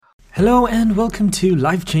Hello and welcome to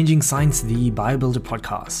Life Changing Science, the BioBuilder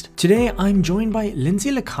podcast. Today I'm joined by Lindsay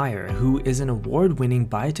Lacaille, who is an award-winning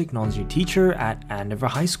biotechnology teacher at Andover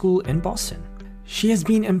High School in Boston. She has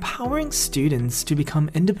been empowering students to become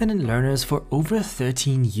independent learners for over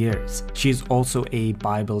 13 years. She is also a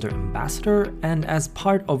BioBuilder ambassador, and as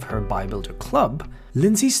part of her BioBuilder club,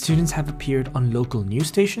 Lindsay's students have appeared on local news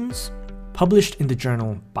stations, published in the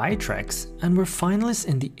journal Biotrex, and were finalists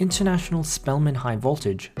in the International Spelman High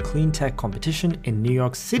Voltage Clean Tech Competition in New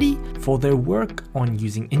York City for their work on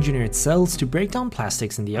using engineered cells to break down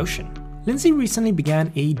plastics in the ocean. Lindsay recently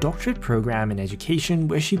began a doctorate program in education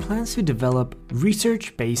where she plans to develop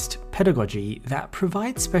research-based pedagogy that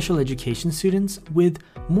provides special education students with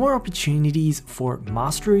more opportunities for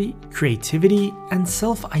mastery, creativity, and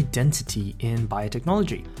self-identity in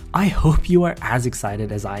biotechnology. I hope you are as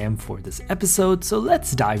excited as I am for this episode, so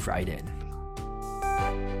let's dive right in.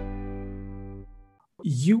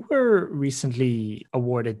 You were recently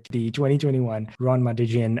awarded the 2021 Ron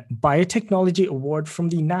Madigian Biotechnology Award from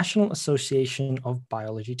the National Association of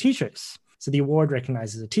Biology Teachers. So the award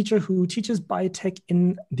recognizes a teacher who teaches biotech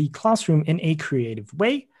in the classroom in a creative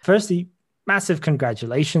way. Firstly, massive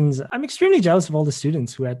congratulations. I'm extremely jealous of all the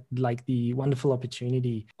students who had the wonderful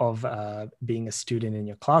opportunity of being a student in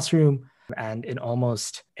your classroom. And in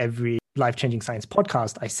almost every life-changing science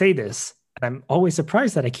podcast, I say this. I'm always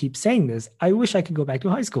surprised that I keep saying this. I wish I could go back to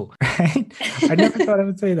high school, right? I never thought I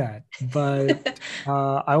would say that. But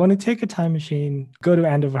I want to take a time machine, go to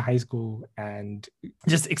Andover High School, and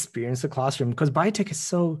just experience the classroom. Because biotech is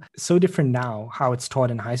so different now, how it's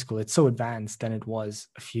taught in high school. It's so advanced than it was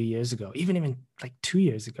a few years ago, even like 2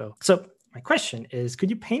 years ago. So my question is, could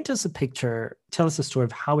you paint us a picture, tell us a story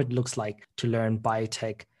of how it looks like to learn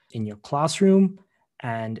biotech in your classroom,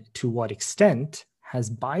 and to what extent has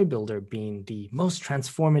BioBuilder been the most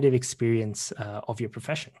transformative experience of your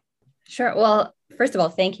profession? Sure. Well, first of all,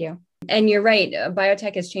 thank you. And you're right.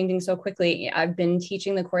 Biotech is changing so quickly. I've been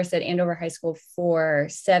teaching the course at Andover High School for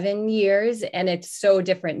 7 years, and it's so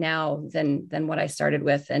different now than what I started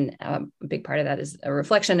with. And a big part of that is a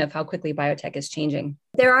reflection of how quickly biotech is changing.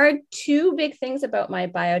 There are two big things about my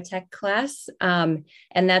biotech class. And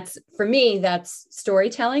that's, for me, that's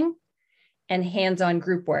storytelling and hands-on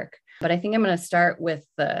group work. But I think I'm going to start with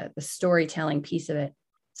the storytelling piece of it.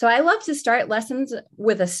 So I love to start lessons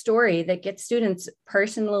with a story that gets students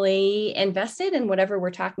personally invested in whatever we're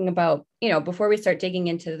talking about, before we start digging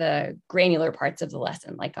into the granular parts of the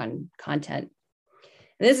lesson, like on content.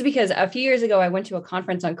 And this is because a few years ago, I went to a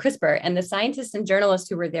conference on CRISPR, and the scientists and journalists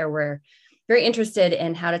who were there were very interested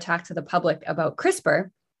in how to talk to the public about CRISPR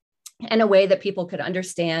in a way that people could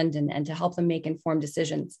understand and to help them make informed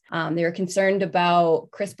decisions. They were concerned about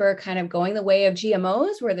CRISPR kind of going the way of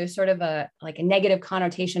GMOs, where there's sort of a negative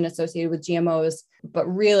connotation associated with GMOs, but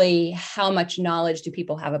really how much knowledge do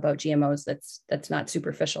people have about GMOs that's not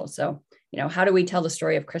superficial? So, how do we tell the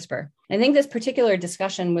story of CRISPR? I think this particular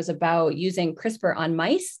discussion was about using CRISPR on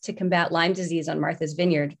mice to combat Lyme disease on Martha's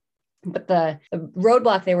Vineyard. But the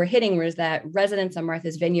roadblock they were hitting was that residents on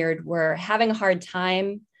Martha's Vineyard were having a hard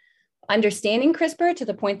time understanding CRISPR to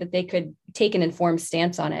the point that they could take an informed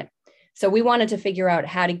stance on it. So we wanted to figure out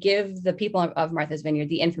how to give the people of Martha's Vineyard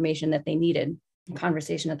the information that they needed. The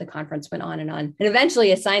conversation at the conference went on. And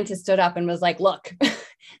eventually a scientist stood up and was like, look,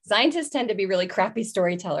 scientists tend to be really crappy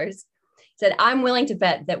storytellers. He said, I'm willing to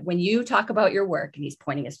bet that when you talk about your work, and he's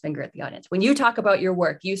pointing his finger at the audience, when you talk about your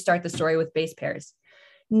work, you start the story with base pairs.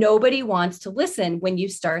 Nobody wants to listen when you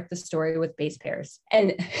start the story with base pairs.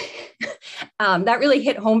 And that really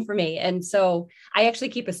hit home for me. And so I actually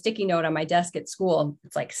keep a sticky note on my desk at school.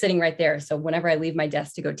 It's like sitting right there. So whenever I leave my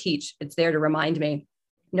desk to go teach, it's there to remind me,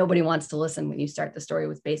 nobody wants to listen when you start the story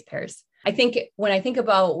with base pairs. I think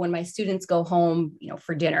about when my students go home,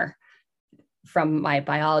 for dinner from my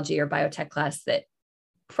biology or biotech class, that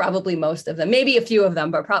probably most of them, maybe a few of them,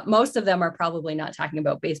 but most of them are probably not talking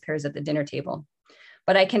about base pairs at the dinner table.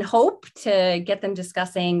 But I can hope to get them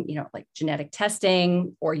discussing, like genetic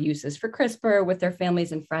testing or uses for CRISPR with their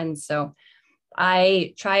families and friends. So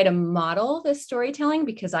I try to model this storytelling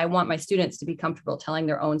because I want my students to be comfortable telling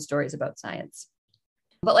their own stories about science.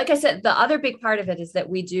 But like I said, the other big part of it is that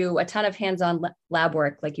we do a ton of hands-on lab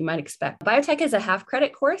work, like you might expect. Biotech is a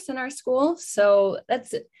half-credit course in our school. So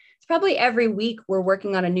it's probably every week we're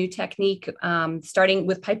working on a new technique, starting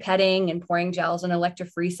with pipetting and pouring gels and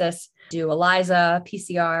electrophoresis, do ELISA,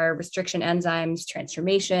 PCR, restriction enzymes,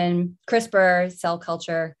 transformation, CRISPR, cell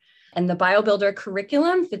culture, and the BioBuilder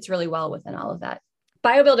curriculum fits really well within all of that.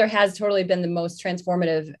 BioBuilder has totally been the most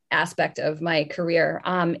transformative aspect of my career.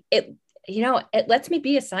 It lets me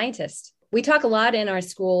be a scientist. We talk a lot in our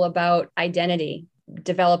school about identity.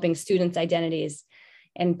 developing students' identities.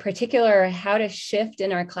 In particular, how to shift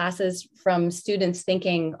in our classes from students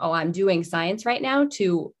thinking, oh, I'm doing science right now,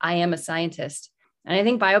 to I am a scientist. And I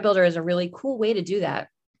think BioBuilder is a really cool way to do that.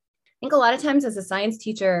 I think a lot of times as a science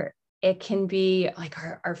teacher, it can be like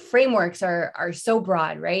our frameworks are so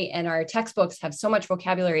broad, right? And our textbooks have so much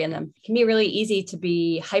vocabulary in them. It can be really easy to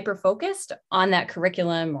be hyper-focused on that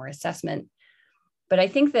curriculum or assessment. But I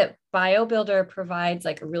think that BioBuilder provides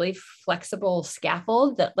like a really flexible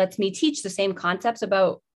scaffold that lets me teach the same concepts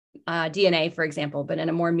about DNA, for example, but in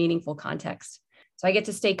a more meaningful context. So I get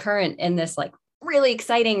to stay current in this like really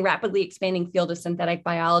exciting, rapidly expanding field of synthetic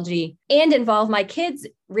biology and involve my kids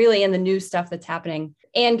really in the new stuff that's happening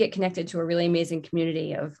and get connected to a really amazing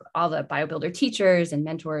community of all the BioBuilder teachers and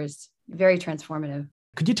mentors. Very transformative.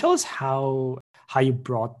 Could you tell us how you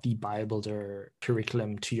brought the BioBuilder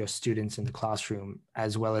curriculum to your students in the classroom,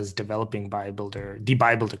 as well as developing the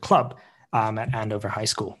BioBuilder Club at Andover High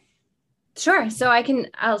School? Sure. So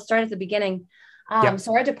I'll start at the beginning.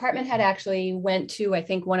 So our department head actually went to, I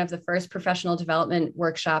think, one of the first professional development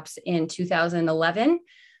workshops in 2011,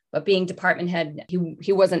 but being department head,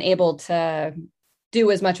 he wasn't able to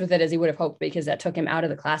do as much with it as he would have hoped because that took him out of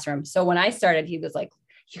the classroom. So when I started, he was like,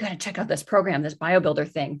 you got to check out this program, this BioBuilder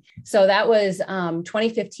thing. So that was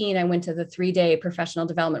 2015. I went to the 3-day professional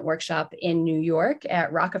development workshop in New York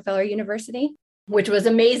at Rockefeller University, which was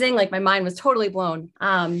amazing. Like my mind was totally blown.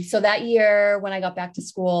 So that year when I got back to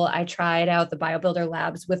school, I tried out the BioBuilder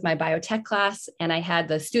labs with my biotech class, and I had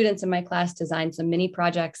the students in my class design some mini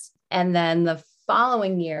projects. And then the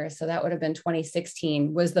following year, so that would have been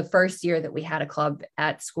 2016, was the first year that we had a club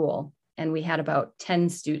at school. And we had about 10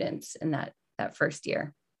 students in that first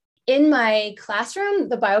year. In my classroom,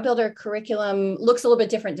 the BioBuilder curriculum looks a little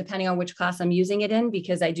bit different depending on which class I'm using it in,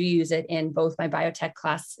 because I do use it in both my biotech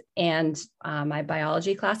class and my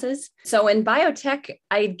biology classes. So in biotech,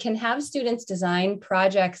 I can have students design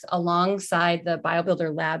projects alongside the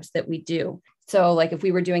BioBuilder labs that we do. So like if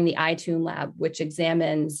we were doing the iTune lab, which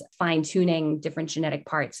examines fine-tuning different genetic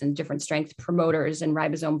parts and different strength promoters and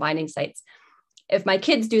ribosome binding sites, if my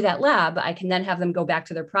kids do that lab, I can then have them go back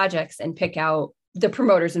to their projects and pick out the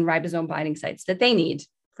promoters and ribosome binding sites that they need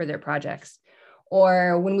for their projects.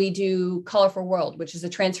 Or when we do Colorful World, which is a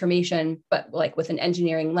transformation, but like with an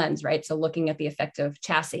engineering lens, right? So looking at the effect of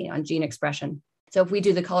chassis on gene expression. So if we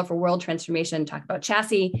do the Colorful World transformation, talk about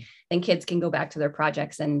chassis, then kids can go back to their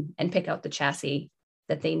projects and pick out the chassis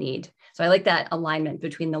that they need. So I like that alignment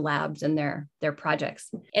between the labs and their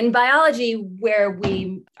projects. In biology, where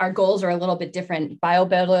our goals are a little bit different,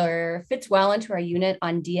 BioBuilder fits well into our unit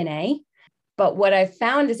on DNA. But what I've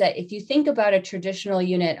found is that if you think about a traditional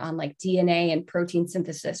unit on like DNA and protein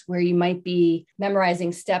synthesis, where you might be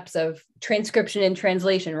memorizing steps of transcription and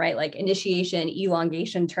translation, right? Like initiation,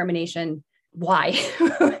 elongation, termination, why?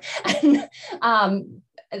 And,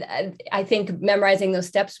 I think memorizing those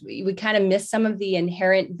steps, we kind of miss some of the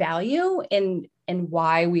inherent value in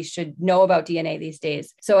why we should know about DNA these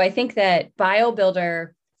days. So I think that BioBuilder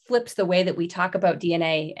flips the way that we talk about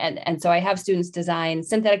DNA. And so I have students design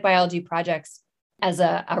synthetic biology projects as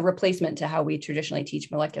a replacement to how we traditionally teach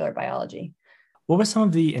molecular biology. What were some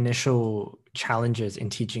of the initial challenges in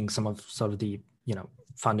teaching some of sort of the,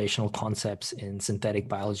 foundational concepts in synthetic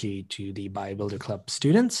biology to the BioBuilder Club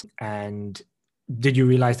students? And did you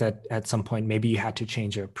realize that at some point, maybe you had to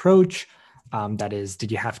change your approach? That is,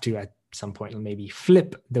 did you have to at some point maybe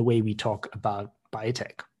flip the way we talk about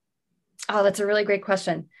biotech? Oh, that's a really great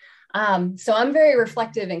question. So I'm very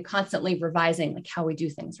reflective and constantly revising like how we do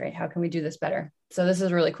things, right? How can we do this better? So this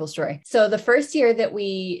is a really cool story. So the first year that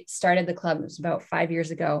we started the club, it was about 5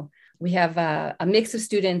 years ago. We have a mix of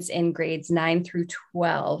students in grades 9 through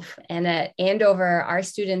 12. And at Andover, our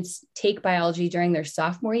students take biology during their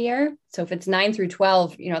sophomore year. So if it's 9 through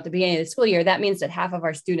 12, at the beginning of the school year, that means that half of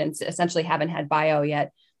our students essentially haven't had bio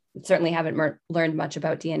yet. Certainly haven't learned much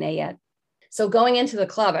about DNA yet. So going into the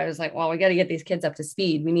club, I was like, well, we got to get these kids up to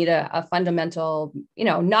speed. We need a fundamental,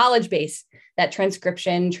 knowledge base, that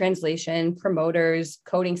transcription, translation, promoters,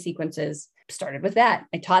 coding sequences. Started with that.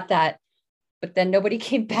 I taught that, but then nobody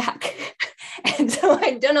came back. And so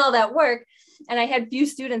I'd done all that work, and I had few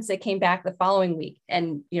students that came back the following week,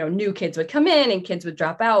 and, new kids would come in and kids would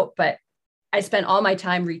drop out, but I spent all my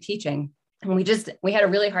time reteaching, and we had a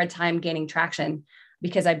really hard time gaining traction,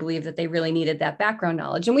 because I believe that they really needed that background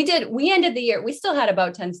knowledge. And we ended the year, we still had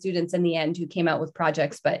about 10 students in the end who came out with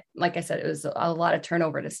projects. But like I said, it was a lot of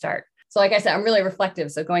turnover to start. So like I said, I'm really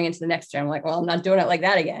reflective. So going into the next year, I'm like, well, I'm not doing it like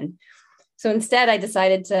that again. So instead, I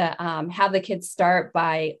decided to have the kids start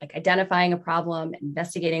by like identifying a problem,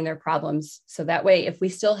 investigating their problems. So that way, if we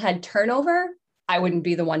still had turnover, I wouldn't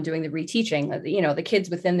be the one doing the reteaching. You know, the kids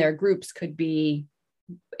within their groups could be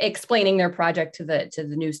explaining their project to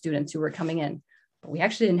the new students who were coming in. But we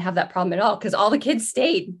actually didn't have that problem at all because all the kids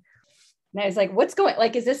stayed. And I was like, what's going,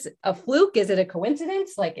 like, is this a fluke? Is it a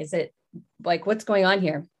coincidence? Like, is it like, what's going on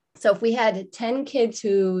here? So if we had 10 kids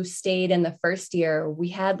who stayed in the first year, we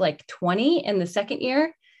had like 20 in the second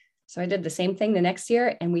year. So I did the same thing the next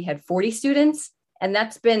year and we had 40 students. And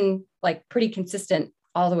that's been like pretty consistent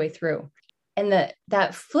all the way through. And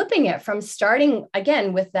that flipping it from starting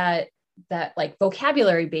again with that like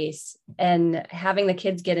vocabulary base and having the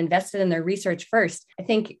kids get invested in their research first, I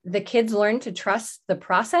think the kids learn to trust the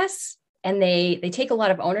process and they take a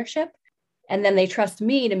lot of ownership, and then they trust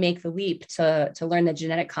me to make the leap to learn the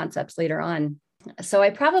genetic concepts later on. So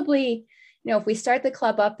I probably, if we start the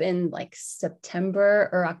club up in like September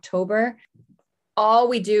or October, all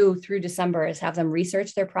we do through December is have them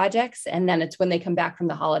research their projects. And then it's when they come back from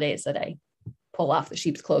the holidays that I pull off the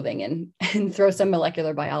sheep's clothing and throw some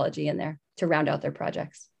molecular biology in there to round out their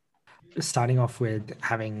projects. Starting off with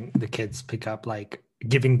having the kids pick up, like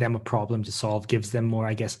giving them a problem to solve, gives them more,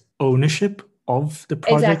 I guess, ownership of the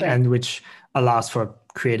project. Exactly. And which allows for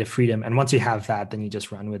creative freedom. And once you have that, then you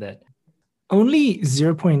just run with it. Only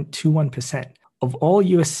 0.21% of all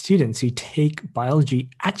US students who take biology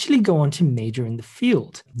actually go on to major in the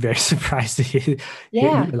field. Very surprised to hear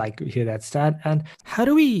that stat. And how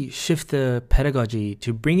do we shift the pedagogy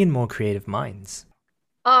to bring in more creative minds?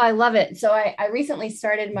 Oh, I love it. So I recently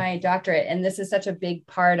started my doctorate, and this is such a big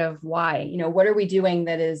part of why, what are we doing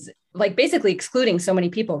that is like basically excluding so many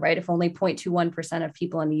people, right? If only 0.21% of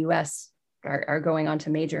people in the US are going on to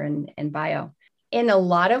major in bio. In a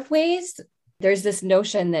lot of ways, there's this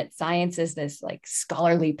notion that science is this like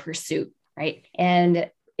scholarly pursuit, right?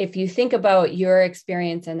 And if you think about your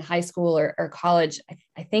experience in high school or college,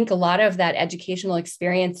 I think a lot of that educational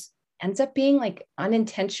experience ends up being like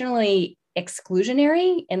unintentionally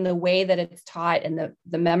exclusionary in the way that it's taught and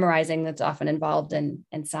the memorizing that's often involved in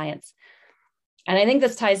science. And I think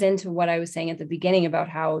this ties into what I was saying at the beginning about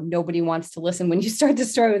how nobody wants to listen when you start the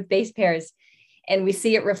story with base pairs. And we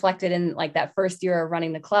see it reflected in like that first year of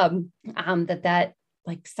running the club, that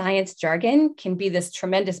like science jargon can be this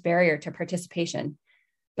tremendous barrier to participation.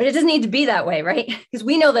 But it doesn't need to be that way, right? Because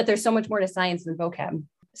we know that there's so much more to science than vocab.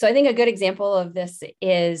 So I think a good example of this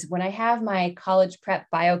is when I have my college prep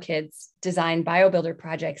bio kids design BioBuilder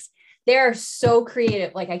projects. They are so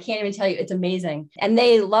creative. Like, I can't even tell you, it's amazing. And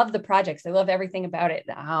they love the projects. They love everything about it.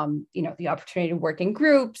 The opportunity to work in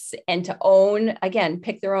groups and to own, again,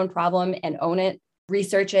 pick their own problem and own it,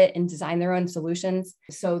 research it and design their own solutions.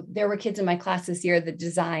 So there were kids in my class this year that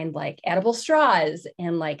designed like edible straws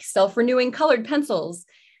and like self-renewing colored pencils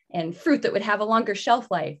and fruit that would have a longer shelf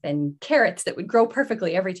life and carrots that would grow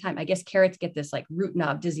perfectly every time. I guess carrots get this like root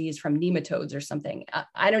knob disease from nematodes or something.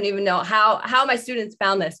 I don't even know how my students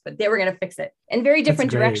found this, but they were going to fix it in very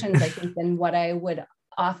different directions, I think, than what I would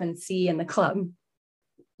often see in the club.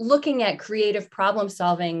 Looking at creative problem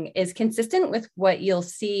solving is consistent with what you'll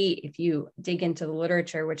see if you dig into the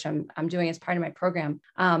literature, which I'm doing as part of my program.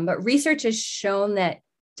 But research has shown that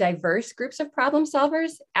diverse groups of problem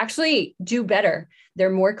solvers actually do better. They're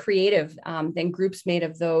more creative than groups made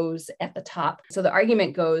of those at the top. So the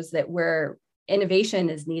argument goes that where innovation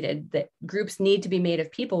is needed, that groups need to be made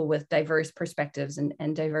of people with diverse perspectives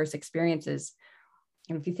and diverse experiences.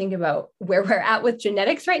 And if you think about where we're at with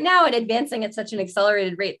genetics right now and advancing at such an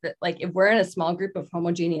accelerated rate, that like if we're in a small group of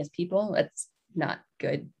homogeneous people, that's not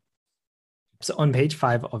good. So on page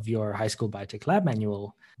 5 of your high school biotech lab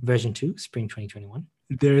manual, version 2, spring 2021,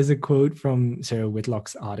 there is a quote from Sarah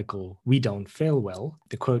Whitlock's article, "We Don't Fail Well."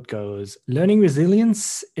 The quote goes, "Learning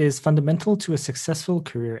resilience is fundamental to a successful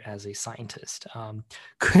career as a scientist."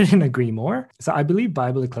 Couldn't agree more. So I believe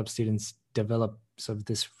BioBuilder Club students develop sort of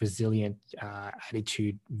this resilient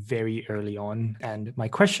attitude very early on. And my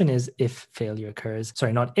question is, if failure occurs,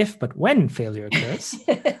 sorry, not if, but when failure occurs,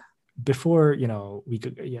 before, we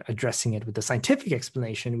could addressing it with the scientific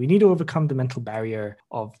explanation, we need to overcome the mental barrier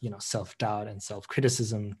of, self-doubt and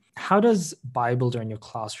self-criticism. How does BioBuilder in your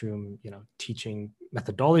classroom, teaching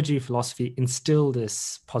methodology, philosophy, instill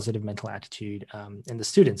this positive mental attitude in the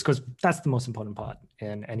students? Because that's the most important part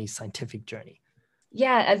in any scientific journey.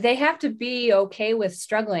 Yeah, they have to be okay with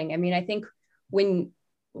struggling. I mean, I think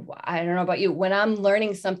I don't know about you, when I'm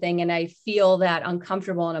learning something and I feel that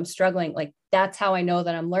uncomfortable and I'm struggling, like that's how I know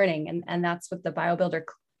that I'm learning. And that's what the BioBuilder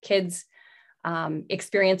kids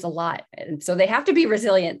experience a lot. And so they have to be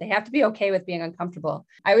resilient. They have to be okay with being uncomfortable.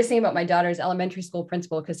 I was thinking about my daughter's elementary school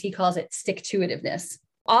principal because he calls it stick-to-itiveness.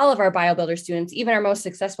 All of our BioBuilder students, even our most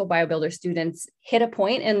successful BioBuilder students, hit a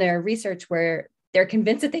point in their research where they're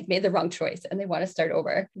convinced that they've made the wrong choice and they want to start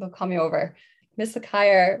over. They'll call me over. Miss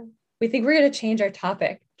Sakayar, we think we're going to change our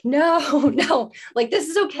topic. No, like this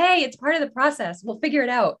is okay. It's part of the process. We'll figure it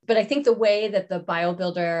out. But I think the way that the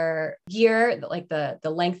BioBuilder year, like the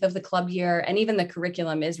length of the club year, and even the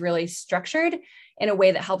curriculum is really structured in a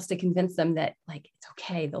way that helps to convince them that like, it's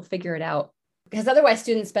okay. They'll figure it out. Because otherwise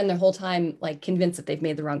students spend their whole time like convinced that they've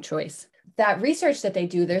made the wrong choice. That research that they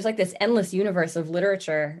do, there's like this endless universe of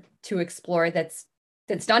literature to explore that's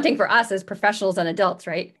daunting for us as professionals and adults,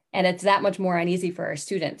 right? And it's that much more uneasy for our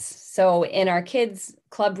students. So in our kids'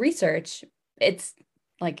 club research, it's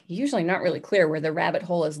like usually not really clear where the rabbit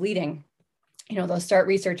hole is leading. You know, they'll start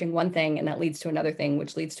researching one thing and that leads to another thing,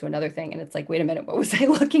 which leads to another thing. And it's like, wait a minute, what was I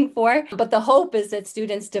looking for? But the hope is that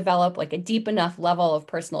students develop like a deep enough level of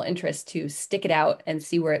personal interest to stick it out and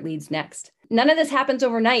see where it leads next. None of this happens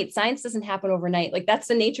overnight. Science doesn't happen overnight. Like that's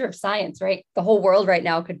the nature of science, right? The whole world right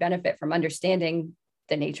now could benefit from understanding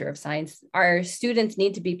the nature of science. Our students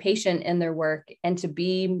need to be patient in their work and to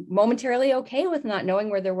be momentarily okay with not knowing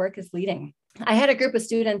where their work is leading. I had a group of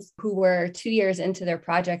students who were 2 years into their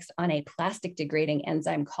projects on a plastic degrading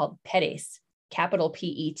enzyme called PETase, capital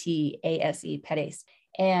P-E-T-A-S-E, PETase.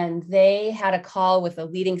 And they had a call with a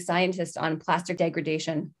leading scientist on plastic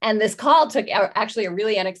degradation. And this call took actually a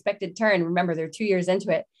really unexpected turn. Remember, they're 2 years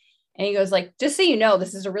into it. And he goes like, just so you know,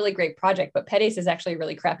 this is a really great project, but PETase is actually a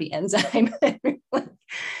really crappy enzyme.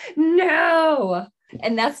 No.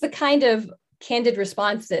 And that's the kind of candid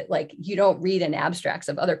response that like you don't read in abstracts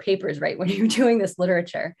of other papers, right? When you're doing this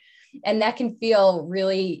literature. And that can feel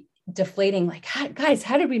really deflating. Like, guys,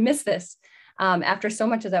 how did we miss this after so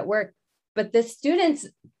much of that work? But the students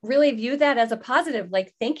really view that as a positive.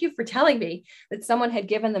 Like, thank you for telling me that someone had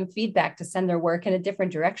given them feedback to send their work in a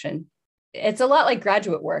different direction. It's a lot like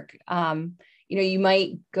graduate work. You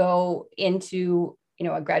might go into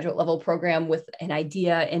a graduate level program with an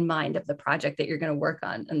idea in mind of the project that you're going to work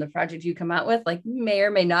on. And the project you come out with like may or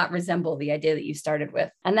may not resemble the idea that you started with.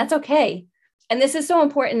 And that's okay. And this is so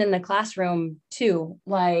important in the classroom too.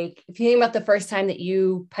 Like if you think about the first time that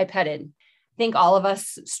you pipetted, I think all of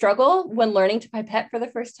us struggle when learning to pipette for the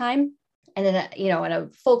first time. And in a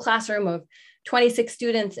full classroom of 26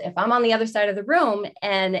 students, if I'm on the other side of the room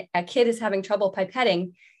and a kid is having trouble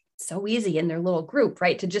pipetting, it's so easy in their little group,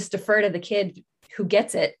 right? To just defer to the kid who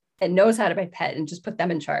gets it and knows how to pipette and just put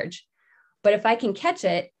them in charge. But if I can catch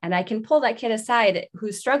it and I can pull that kid aside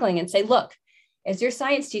who's struggling and say, look, as your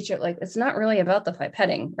science teacher, like, it's not really about the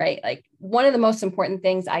pipetting, right? Like one of the most important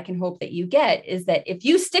things I can hope that you get is that if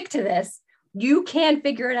you stick to this, you can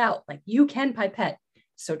figure it out. Like you can pipette.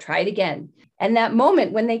 So try it again. And that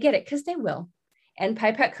moment when they get it, because they will, and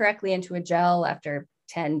pipette correctly into a gel after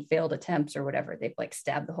 10 failed attempts or whatever, they've like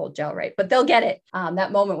stabbed the whole gel right, but they'll get it.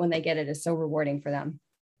 That moment when they get it is so rewarding for them.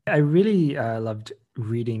 I really loved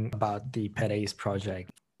reading about the PETase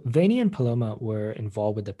project. Vani and Paloma were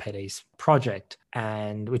involved with the PETase project,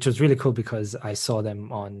 and which was really cool because I saw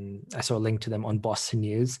a link to them on Boston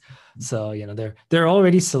News. So they're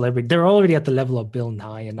already celebrity. They're already at the level of Bill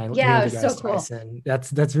Nye and Neil deGrasse Tyson.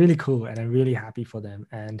 That's really cool, and I'm really happy for them.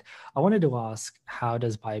 And I wanted to ask, how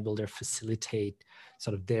does BioBuilder facilitate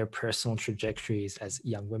sort of their personal trajectories as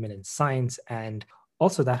young women in science? And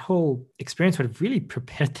also that whole experience would have really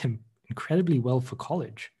prepared them incredibly well for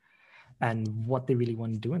college and what they really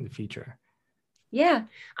want to do in the future. Yeah.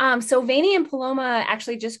 So Vani and Paloma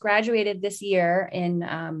actually just graduated this year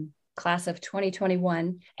in class of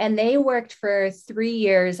 2021, and they worked for 3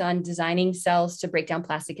 years on designing cells to break down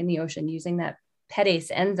plastic in the ocean using that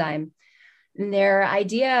PETase enzyme. And their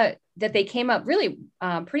idea that they came up really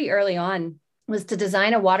pretty early on was to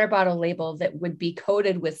design a water bottle label that would be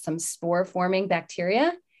coated with some spore-forming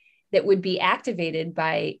bacteria that would be activated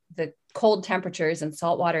by the cold temperatures and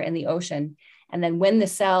salt water in the ocean. And then when the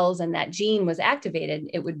cells and that gene was activated,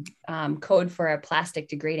 it would code for a plastic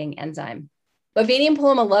degrading enzyme. But Vani and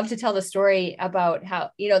Paloma love to tell the story about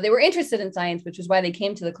how, they were interested in science, which is why they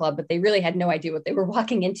came to the club, but they really had no idea what they were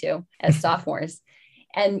walking into as sophomores.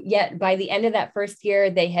 And yet by the end of that first year,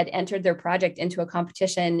 they had entered their project into a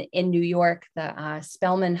competition in New York, the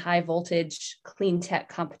Spelman High Voltage Clean Tech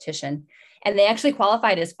Competition. And they actually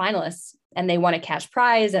qualified as finalists, and they won a cash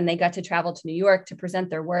prize, and they got to travel to New York to present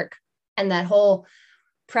their work. And that whole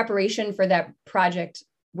preparation for that project,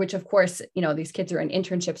 which of course, these kids are in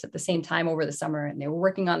internships at the same time over the summer, and they were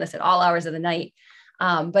working on this at all hours of the night.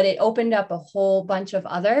 But it opened up a whole bunch of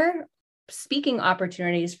other speaking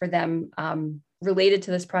opportunities for them related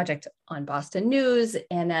to this project on Boston News,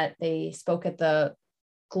 and that they spoke at the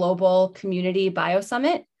Global Community Bio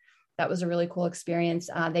Summit That was a really cool experience.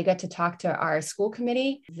 They got to talk to our school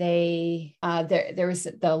committee. There was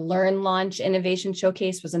the Learn Launch Innovation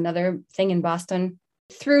Showcase was another thing in Boston.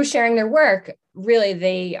 Through sharing their work, really,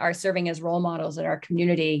 they are serving as role models in our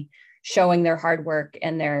community, showing their hard work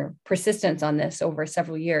and their persistence on this over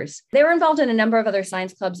several years. They were involved in a number of other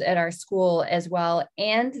science clubs at our school as well,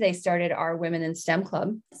 and they started our Women in STEM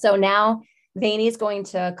Club. So now Vaney is going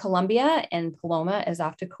to Columbia and Paloma is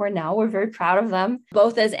off to Cornell. We're very proud of them,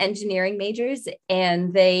 both as engineering majors,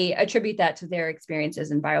 and they attribute that to their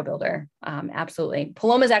experiences in BioBuilder. Absolutely.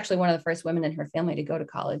 Paloma is actually one of the first women in her family to go to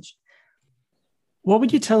college. What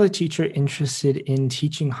would you tell a teacher interested in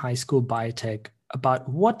teaching high school biotech about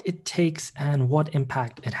what it takes and what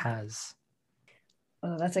impact it has?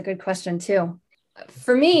 Oh, that's a good question too.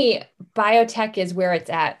 For me, biotech is where it's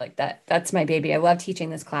at. Like that's my baby. I love teaching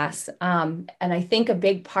this class. And I think a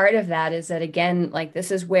big part of that is that, again, like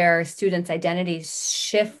this is where students' identities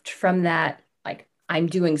shift from that, like I'm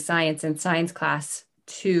doing science in science class,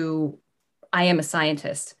 to I am a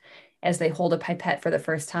scientist, as they hold a pipette for the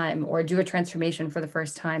first time or do a transformation for the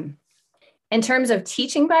first time. In terms of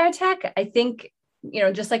teaching biotech, I think,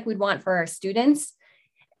 just like we'd want for our students,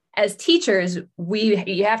 as teachers,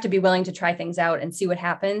 you have to be willing to try things out and see what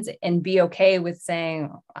happens and be okay with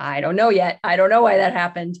saying, I don't know yet. I don't know why that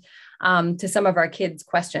happened, to some of our kids'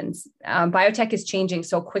 questions. Biotech is changing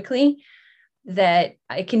so quickly that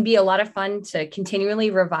it can be a lot of fun to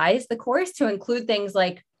continually revise the course to include things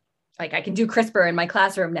like I can do CRISPR in my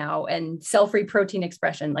classroom now and cell-free protein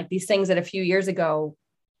expression, like these things that a few years ago,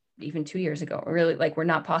 even 2 years ago, really were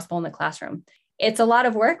not possible in the classroom. It's a lot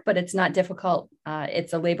of work, but it's not difficult.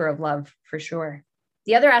 It's a labor of love for sure.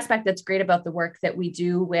 The other aspect that's great about the work that we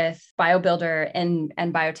do with BioBuilder and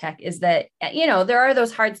biotech is that, there are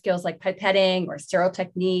those hard skills like pipetting or sterile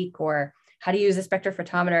technique or how to use a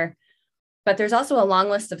spectrophotometer, but there's also a long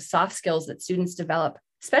list of soft skills that students develop,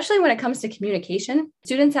 especially when it comes to communication.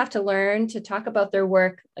 Students have to learn to talk about their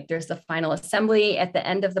work. Like there's the final assembly at the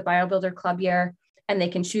end of the BioBuilder Club year, and they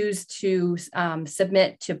can choose to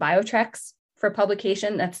submit to Biotrex for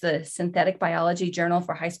publication. That's the synthetic biology journal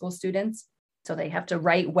for high school students. So they have to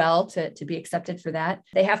write well to be accepted for that.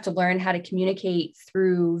 They have to learn how to communicate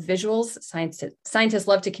through visuals. Scientists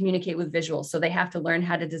love to communicate with visuals. So they have to learn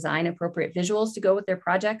how to design appropriate visuals to go with their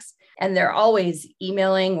projects. And they're always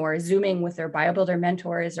emailing or Zooming with their BioBuilder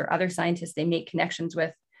mentors or other scientists they make connections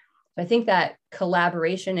with. So I think that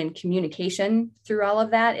collaboration and communication through all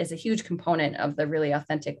of that is a huge component of the really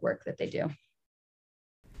authentic work that they do.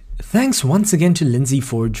 Thanks once again to Lindsay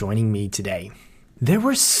for joining me today. There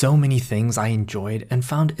were so many things I enjoyed and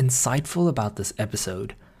found insightful about this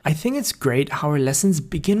episode. I think it's great how our lessons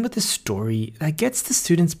begin with a story that gets the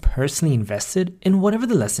students personally invested in whatever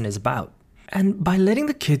the lesson is about. And by letting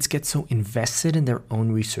the kids get so invested in their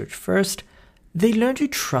own research first, they learn to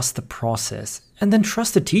trust the process and then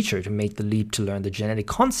trust the teacher to make the leap to learn the genetic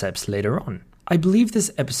concepts later on. I believe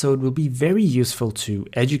this episode will be very useful to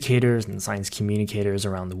educators and science communicators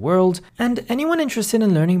around the world, and anyone interested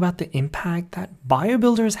in learning about the impact that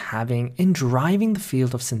BioBuilder is having in driving the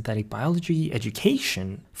field of synthetic biology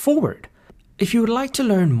education forward. If you would like to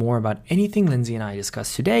learn more about anything Lindsay and I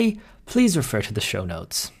discussed today, please refer to the show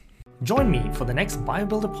notes. Join me for the next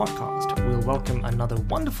BioBuilder podcast. We'll welcome another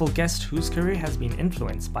wonderful guest whose career has been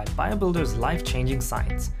influenced by BioBuilder's life-changing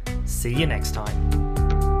science. See you next time.